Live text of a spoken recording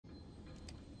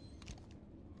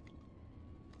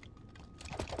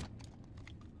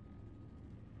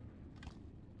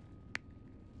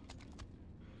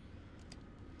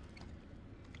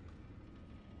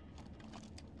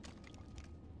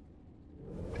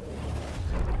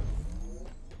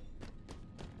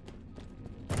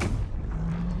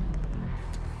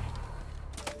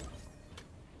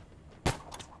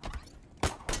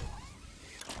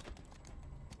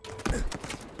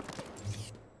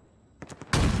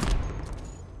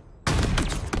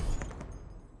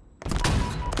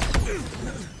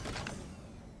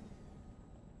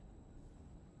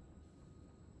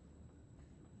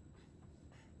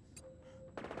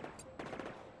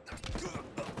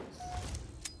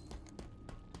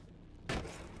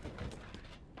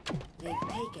They've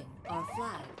taken our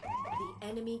flag. The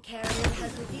enemy carrier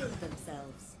has revealed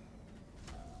themselves.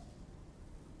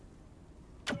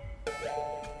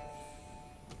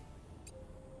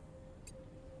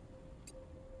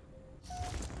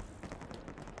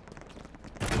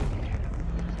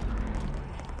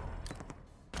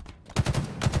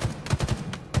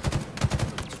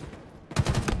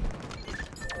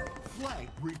 Flag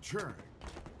returned.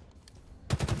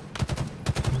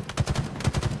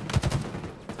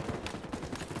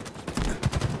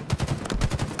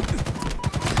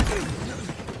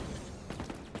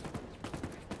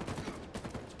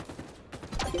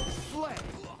 Flag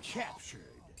captured.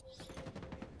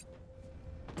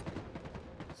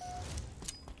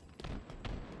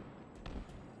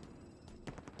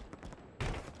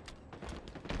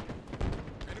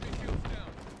 Enemy shields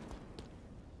down.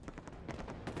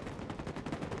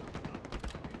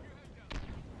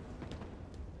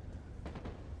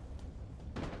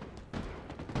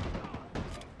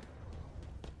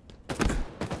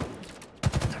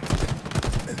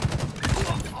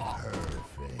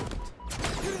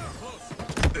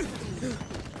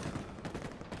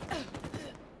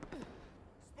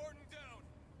 Spartan down.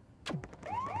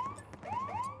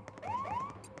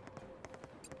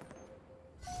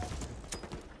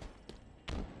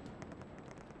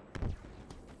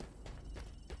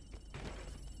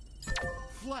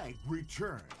 Flag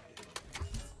returned.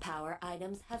 Power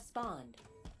items have spawned.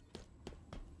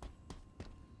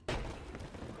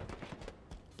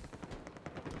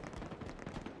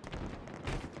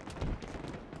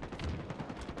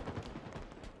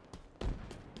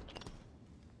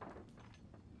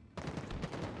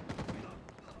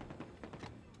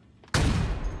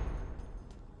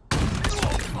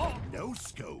 No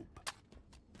scope.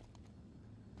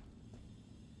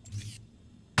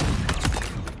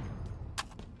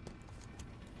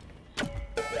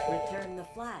 Return the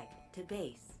flag to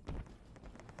base.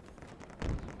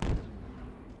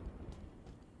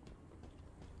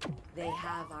 They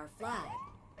have our flag.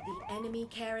 The enemy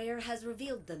carrier has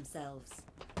revealed themselves.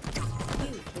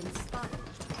 You've been spotted.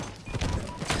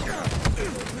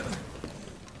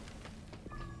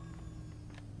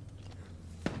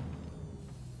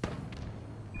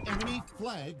 Enemy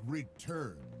flag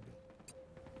returned.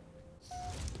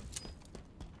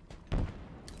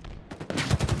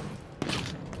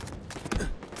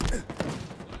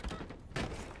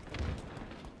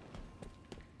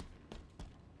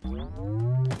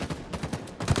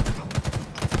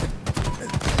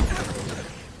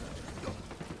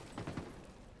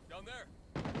 Down there.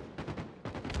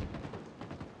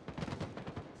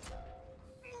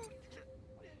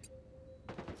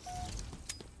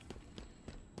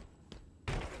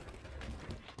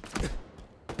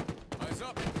 Eyes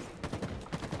up.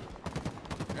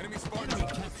 Enemy Spartan. Enemy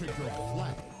captured your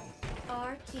flag.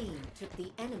 Our team took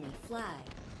the enemy flag.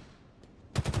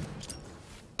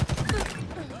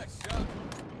 Nice shot.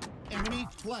 Enemy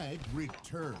flag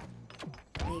returned.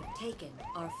 They've taken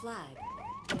our flag.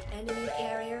 The enemy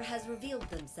carrier has revealed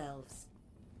themselves.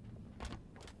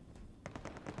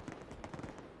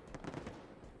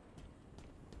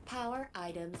 Power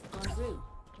items en route.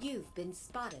 You've been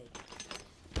spotted.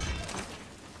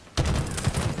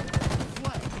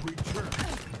 Flag returned.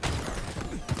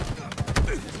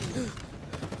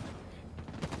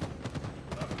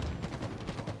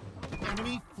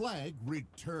 Enemy flag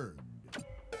returned.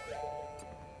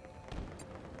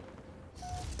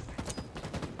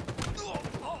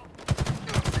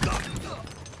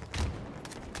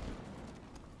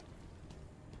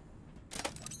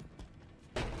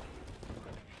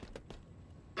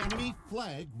 Enemy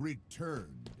flag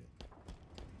returned.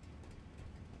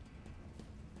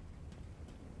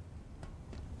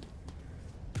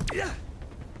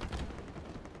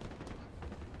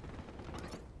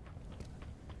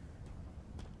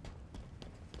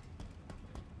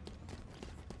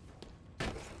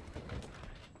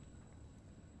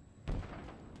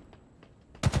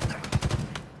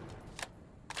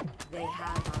 They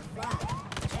have our flag.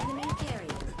 Enemy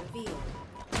carrier revealed.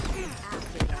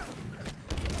 After them.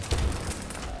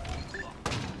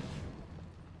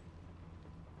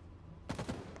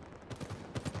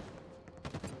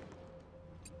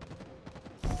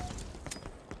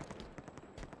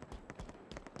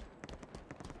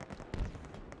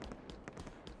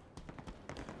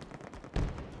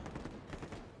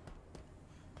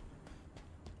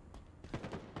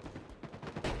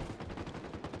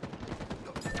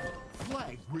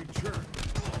 Flag returned.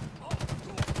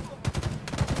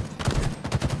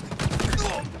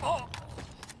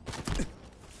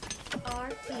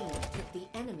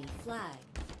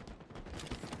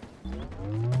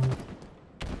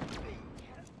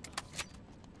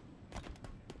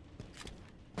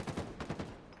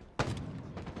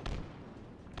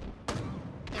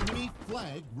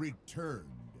 flag returned.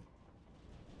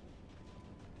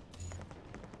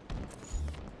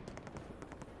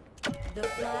 The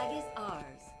flag is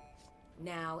ours.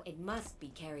 Now it must be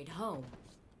carried home.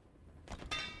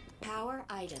 Power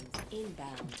items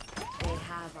inbound. They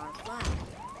have our flag.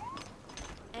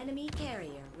 Enemy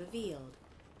carrier revealed.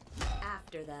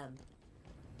 After them.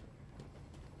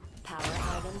 Power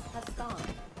items have gone.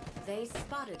 They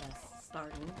spotted us,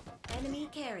 Spartan. Enemy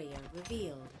carrier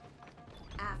revealed.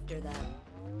 After them.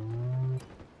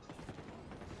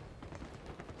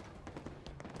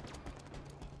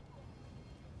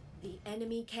 The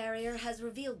enemy carrier has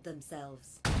revealed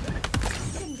themselves.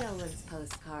 Condolence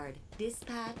postcard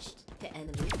dispatched to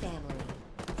enemy family.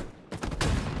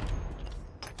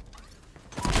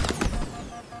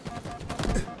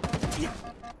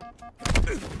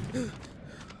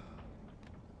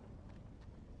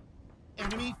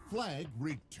 Enemy flag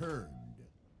returned.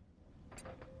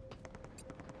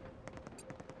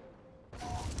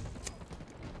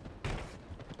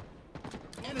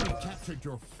 Enemy captured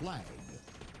your flag.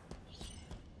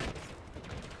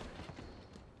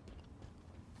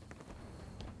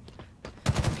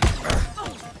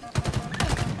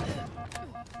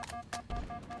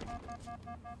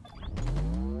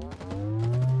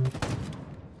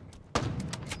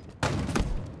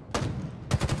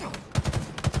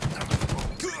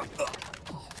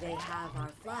 They have our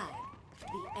flag.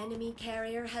 The enemy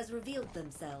carrier has revealed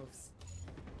themselves.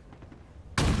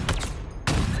 Keep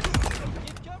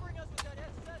covering us with that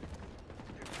S7.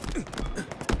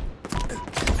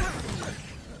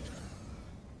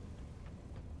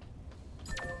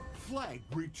 Flag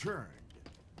returned.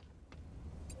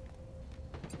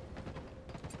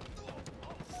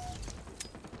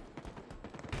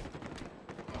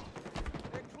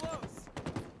 They're close.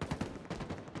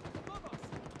 Vamos.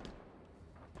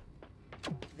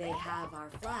 They have our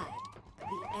flag.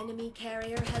 The enemy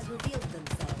carrier has revealed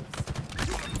themselves.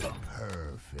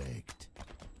 Perfect.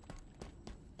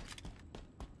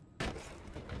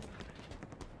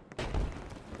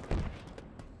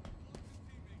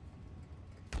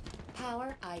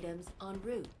 Power items en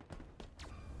route.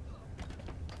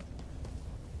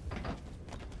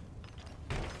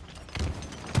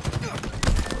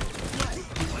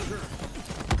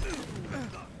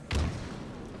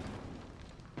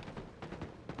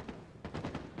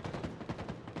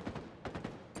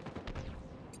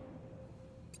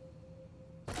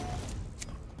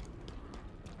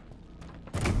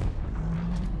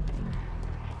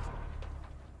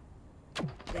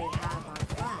 They have our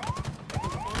flag. The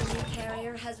enemy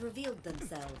carrier has revealed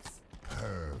themselves.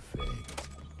 Perfect.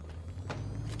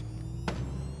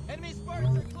 Enemy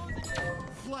Spartans are closing in.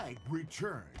 Flag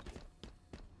returned.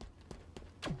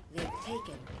 They've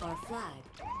taken our flag.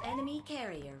 Enemy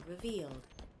carrier revealed.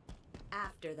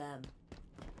 After them.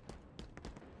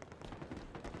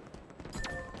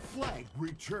 Flag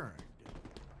returned.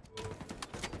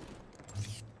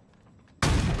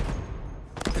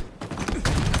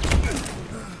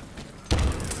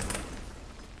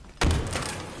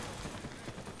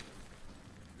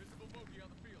 Visible bogey on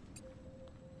the field.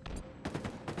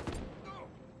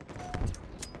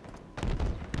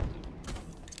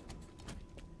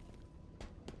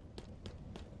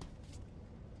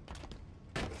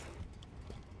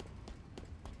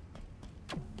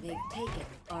 They've taken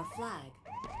our flag.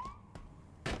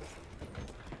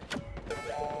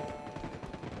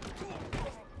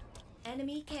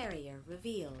 Enemy carrier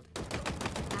revealed.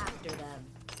 After them.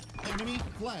 Enemy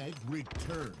flag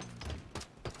returned.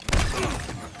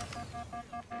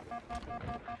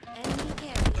 Enemy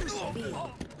carrier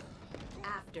revealed.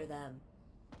 After them.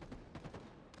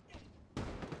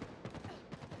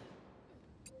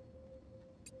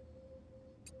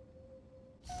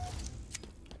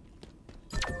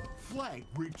 Flag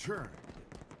returned.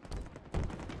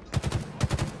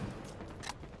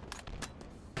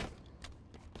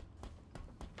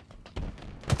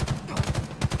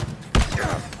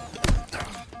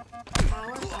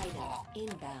 Power item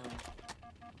inbound.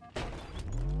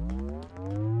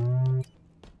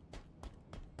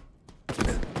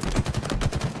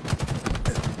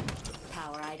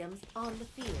 Power items on the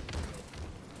field.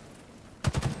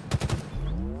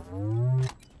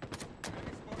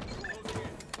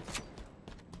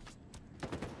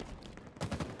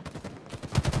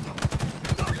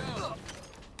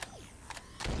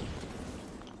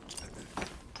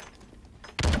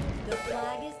 The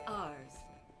flag is ours.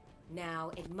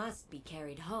 Now it must be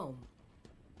carried home.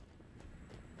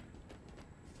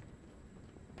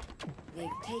 They've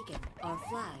taken our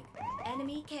flag.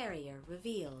 Enemy carrier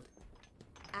revealed.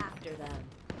 After them.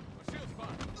 A shield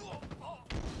spot.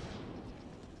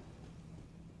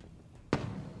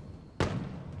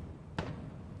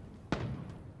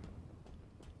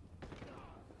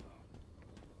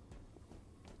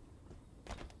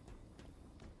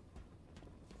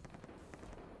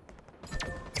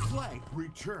 Flag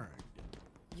returned.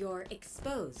 You're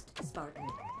exposed, Spartan.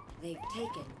 They've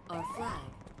taken our flag.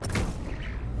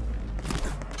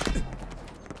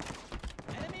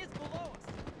 Enemy is below us.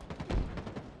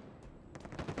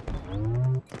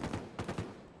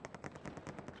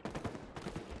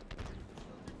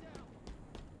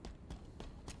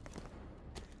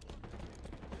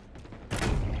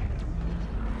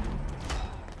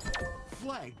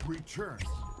 Flag returned.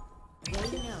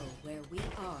 They know where we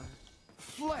are.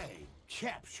 Flag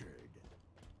captured.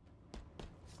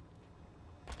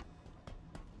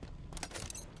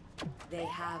 They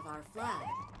have our flag.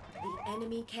 The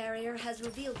enemy carrier has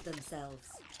revealed themselves.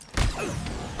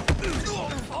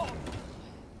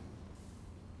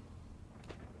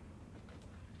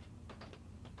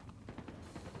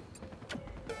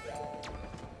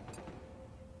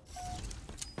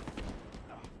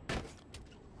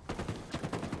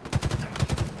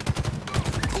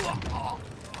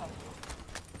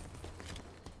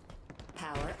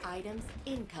 Power items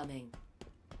incoming.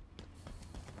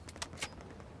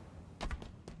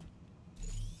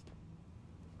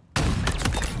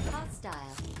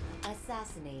 Hostile.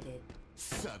 Assassinated.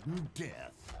 Sudden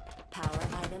death. Power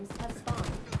items have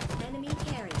spawned. Enemy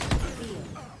carrier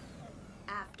revealed.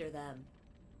 After them.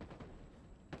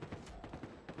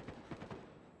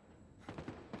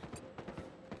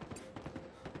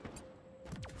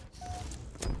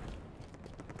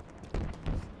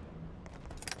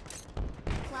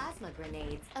 Plasma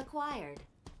grenades acquired.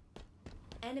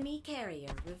 Enemy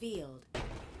carrier revealed.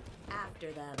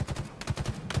 After them.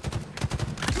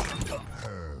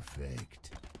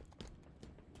 Perfect.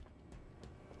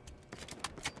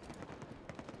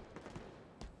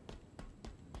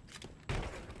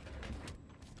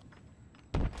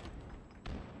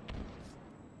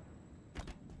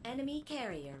 Enemy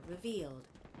carrier revealed.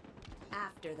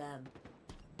 After them.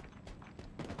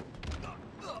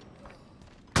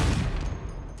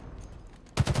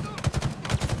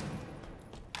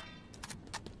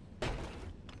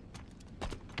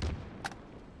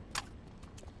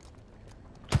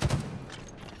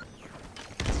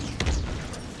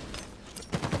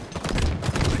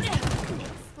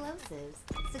 Explosives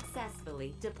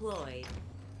successfully deployed.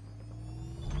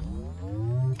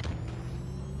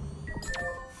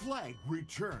 Flag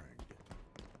returned.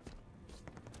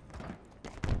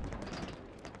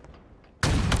 No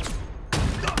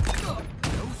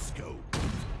scope.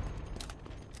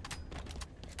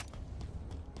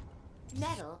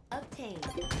 Medal obtained.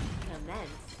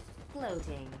 Commence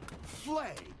floating.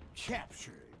 Flag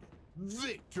captured.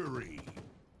 Victory.